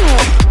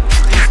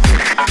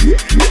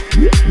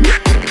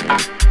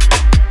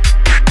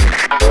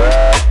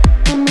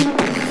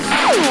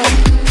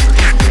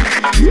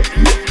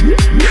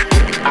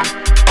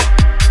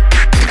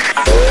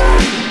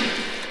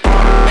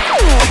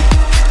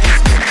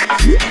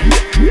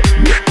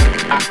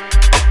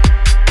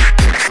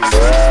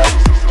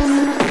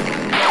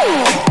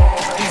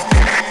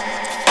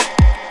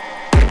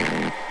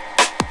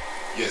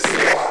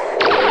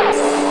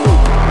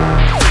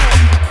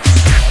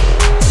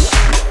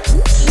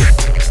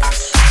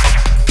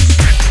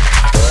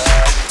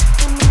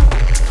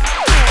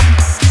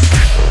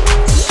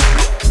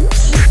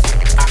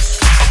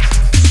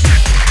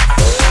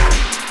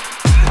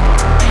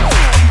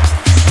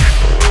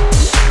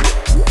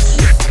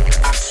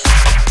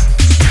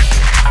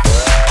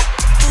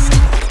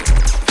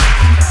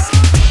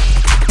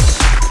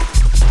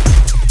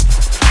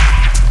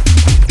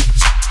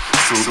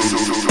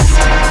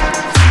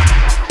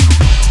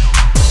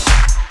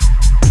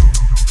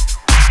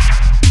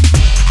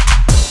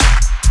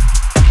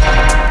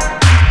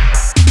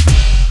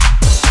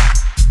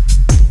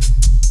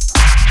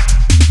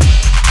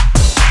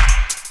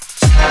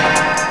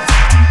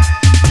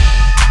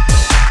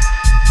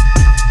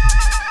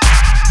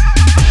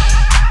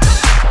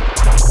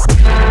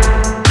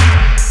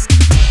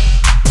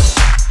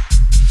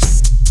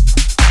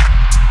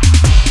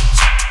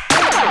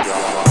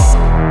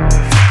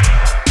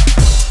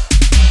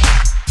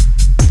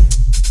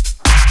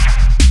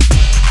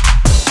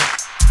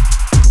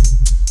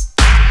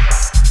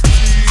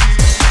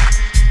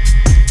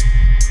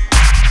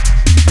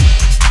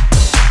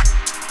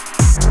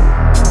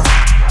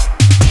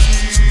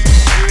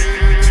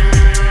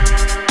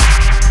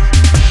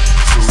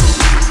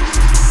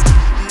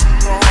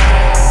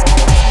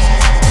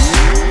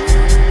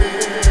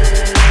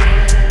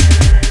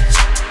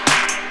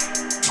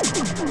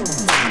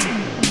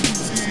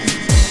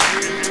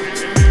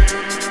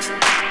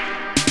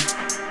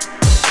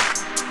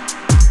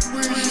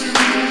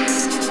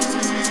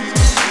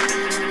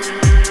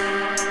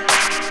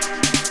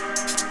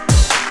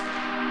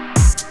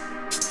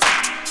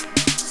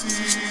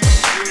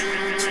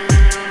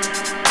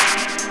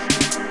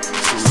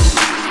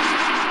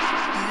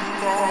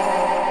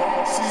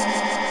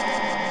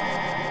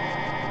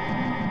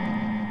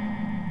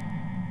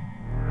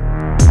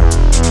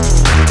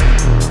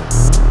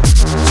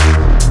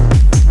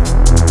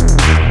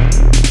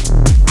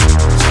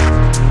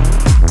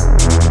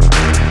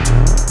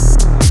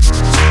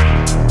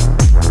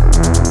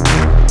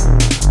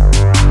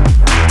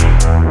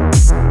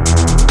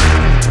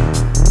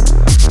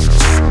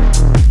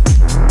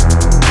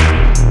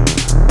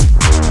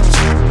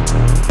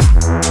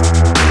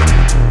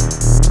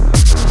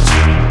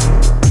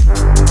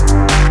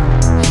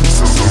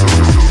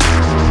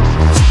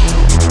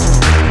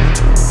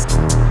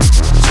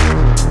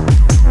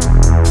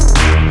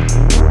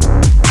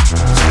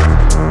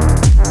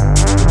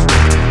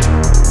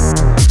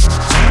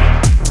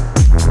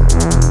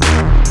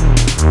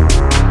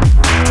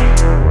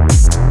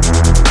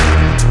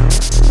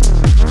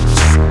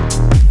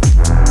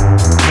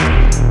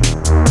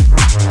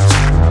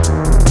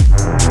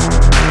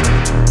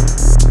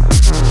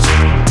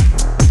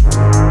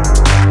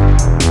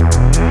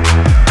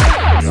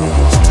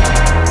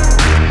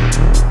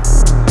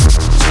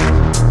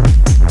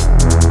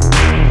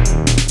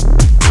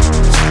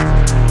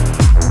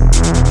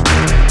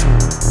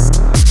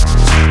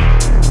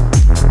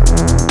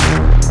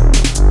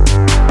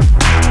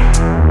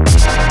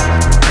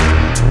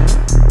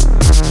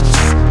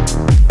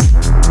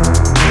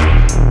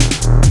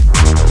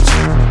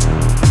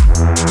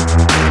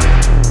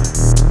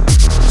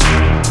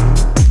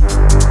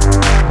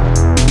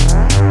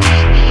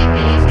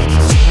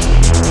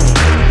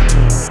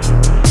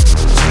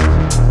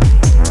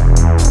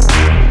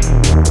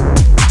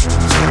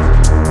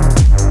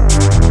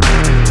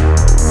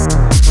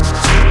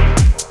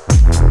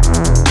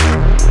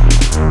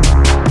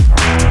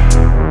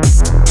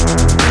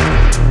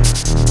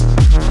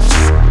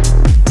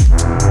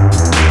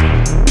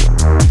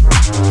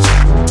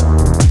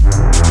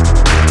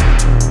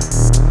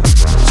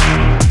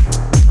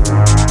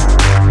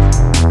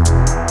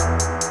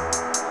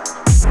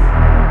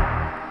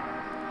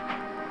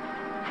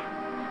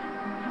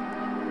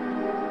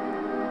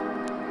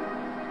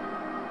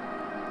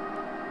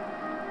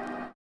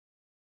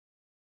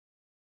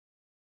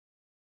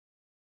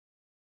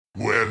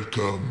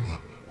 Welcome.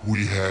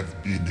 We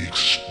have been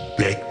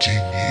expecting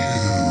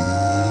you.